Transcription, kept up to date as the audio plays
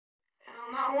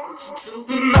Hey,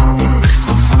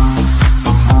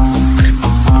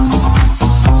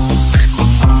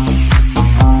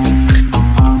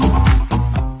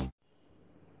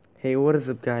 what is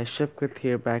up guys, Shafkat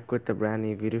here, back with a brand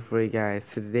new video for you guys.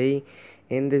 Today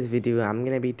in this video I'm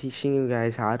gonna be teaching you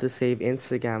guys how to save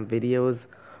Instagram videos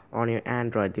on your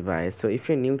Android device. So if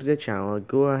you're new to the channel,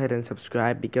 go ahead and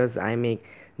subscribe because I make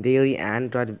daily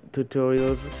Android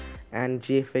tutorials and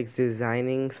GFX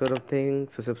designing sort of thing,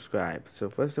 so subscribe. So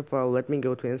first of all, let me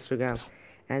go to Instagram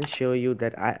and show you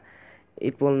that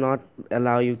it will not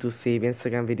allow you to save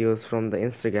Instagram videos from the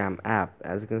Instagram app.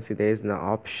 As you can see, there is no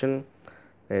option.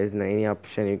 There is no any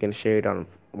option. You can share it on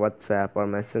WhatsApp or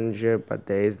Messenger, but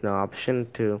there is no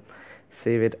option to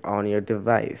save it on your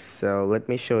device. So let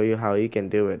me show you how you can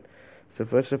do it. So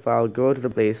first of all, go to the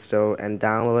Play Store and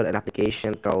download an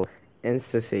application called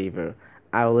InstaSaver.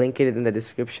 I'll link it in the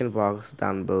description box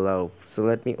down below. So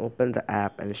let me open the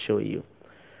app and show you.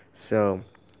 So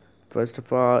first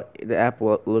of all, the app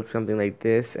will look something like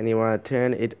this, and you want to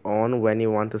turn it on when you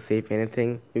want to save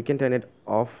anything. You can turn it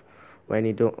off when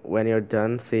you're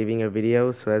done saving your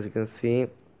video. So as you can see,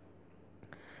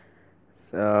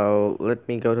 so let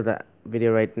me go to the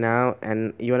video right now,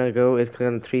 and you want to go is click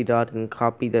on the three dot and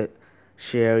copy the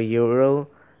share URL,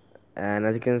 and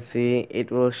as you can see,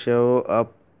 it will show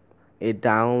up a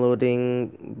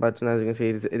downloading button. As you can see,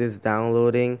 it is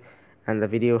downloading and the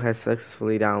video has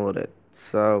successfully downloaded.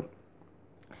 So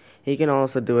you can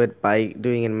also do it by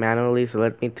doing it manually. So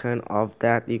let me turn off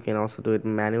that. You can also do it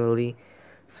manually.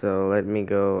 So let me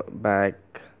go back.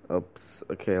 Oops.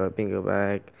 Okay, let me go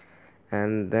back,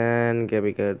 and then get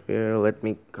me good here. Let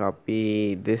me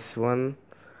copy this one,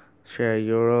 share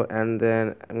URL, and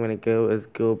then I'm gonna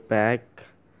go back,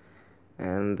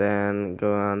 and then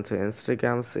go on to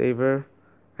InstaSaver,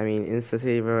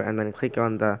 and then click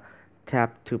on the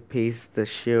tap to paste the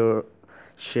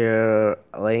share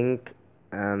link,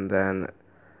 and then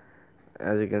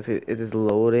as you can see, it is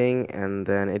loading, and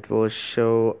then it will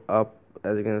show up.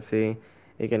 As you can see,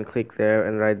 you can click there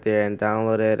and right there and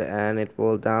download it, and it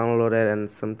will download it,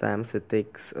 and sometimes it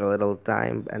takes a little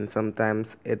time and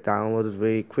sometimes it downloads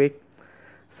very quick,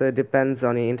 so it depends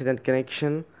on your internet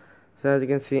connection. So as you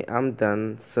can see, I'm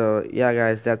done. So yeah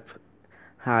guys, that's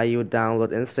how you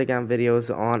download Instagram videos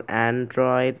on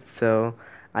Android. So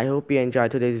I hope you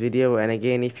enjoyed today's video, and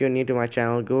again, if you're new to my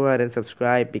channel, go ahead and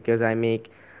subscribe because I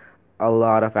make a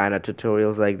lot of Android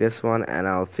tutorials like this one, and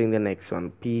I'll see you in the next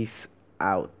one. Peace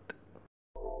out.